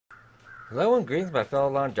Hello and greetings my fellow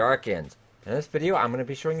Lawn Darkins. In this video I'm going to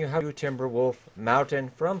be showing you how to do Timberwolf Mountain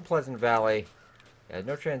from Pleasant Valley.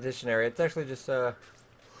 No transition area. It's actually just,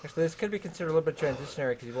 actually this could be considered a little bit transition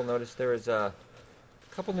area because you will notice there is a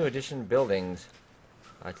couple new addition buildings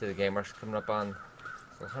to the game. We're just coming up on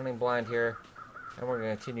the hunting blind here and we're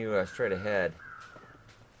going to continue straight ahead.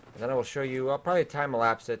 And then I will show you, I'll probably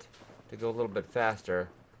time-elapse it to go a little bit faster.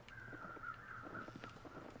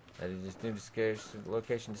 That is just new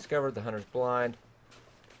location discovered, the hunter's blind.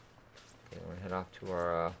 Okay, we're going to head off to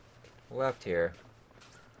our left here.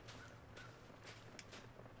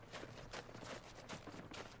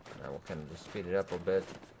 Now we'll kind of just speed it up a bit.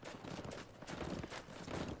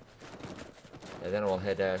 And then we'll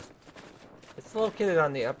head, it's located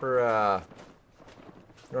on the upper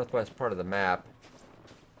northwest part of the map.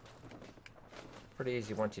 Pretty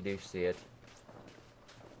easy once you do see it.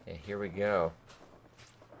 Okay, here we go.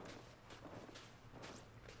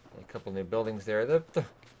 A couple new buildings there. The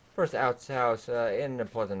first Outs house in the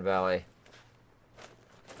Pleasant Valley.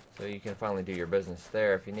 So you can finally do your business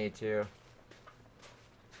there if you need to.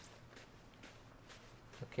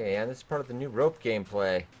 Okay, and this is part of the new rope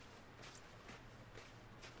gameplay.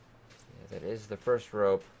 Yeah, that is the first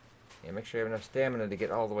rope. Yeah, make sure you have enough stamina to get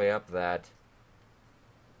all the way up that.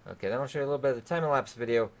 Okay, then I'll show you a little bit of the time-lapse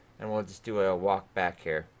video, and we'll just do a walk back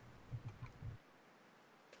here.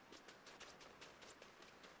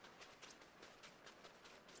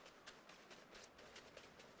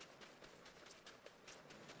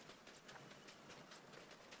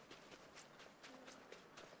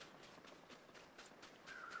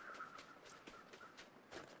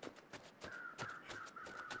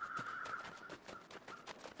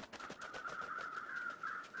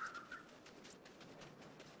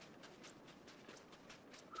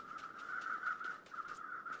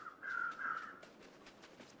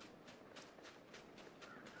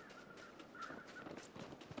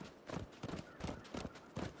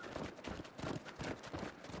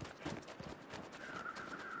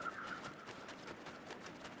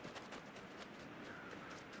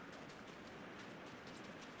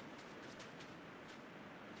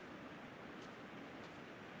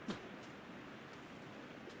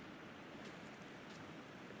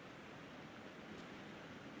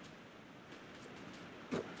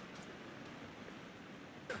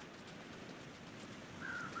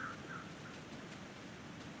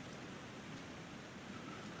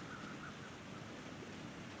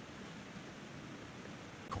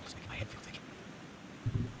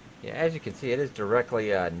 Yeah, as you can see, it is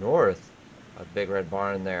directly north of Big Red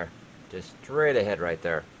Barn there. Just straight ahead right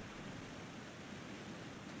there.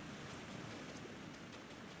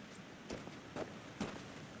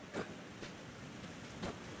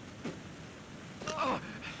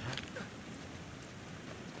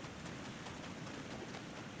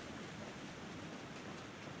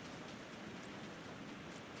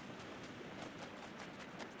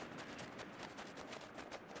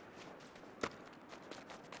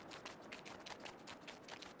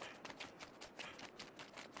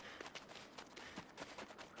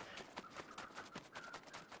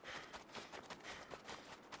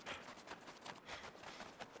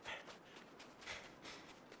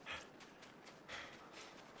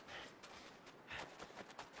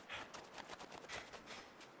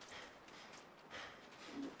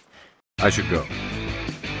 I should go.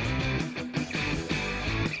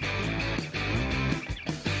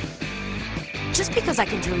 Just because I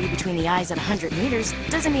can drill you between the eyes at 100 meters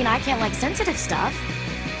doesn't mean I can't like sensitive stuff.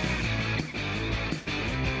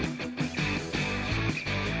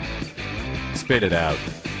 Spit it out.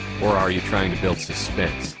 Or are you trying to build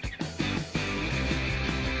suspense?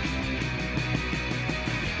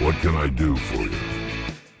 What can I do for you?